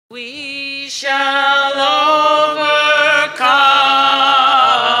We shall overcome.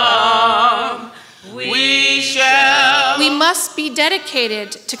 We must be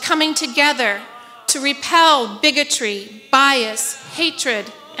dedicated to coming together to repel bigotry, bias,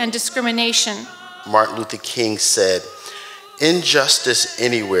 hatred, and discrimination. Martin Luther King said, "Injustice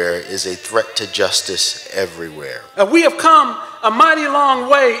anywhere is a threat to justice everywhere." We have come a mighty long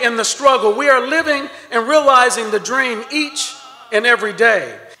way in the struggle. We are living and realizing the dream each and every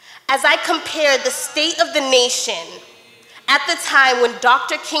day. As I compare the state of the nation at the time when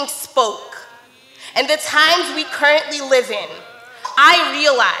Dr. King spoke and the times we currently live in, I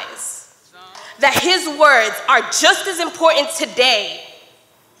realize that his words are just as important today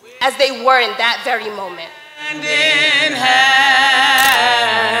as they were in that very moment. Hand in hand,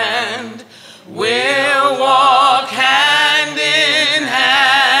 we'll walk hand in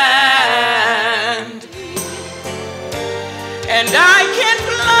hand, and I can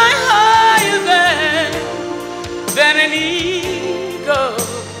fly higher than an eagle,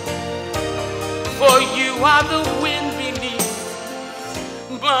 for you are the wind beneath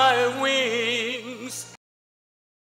my wings.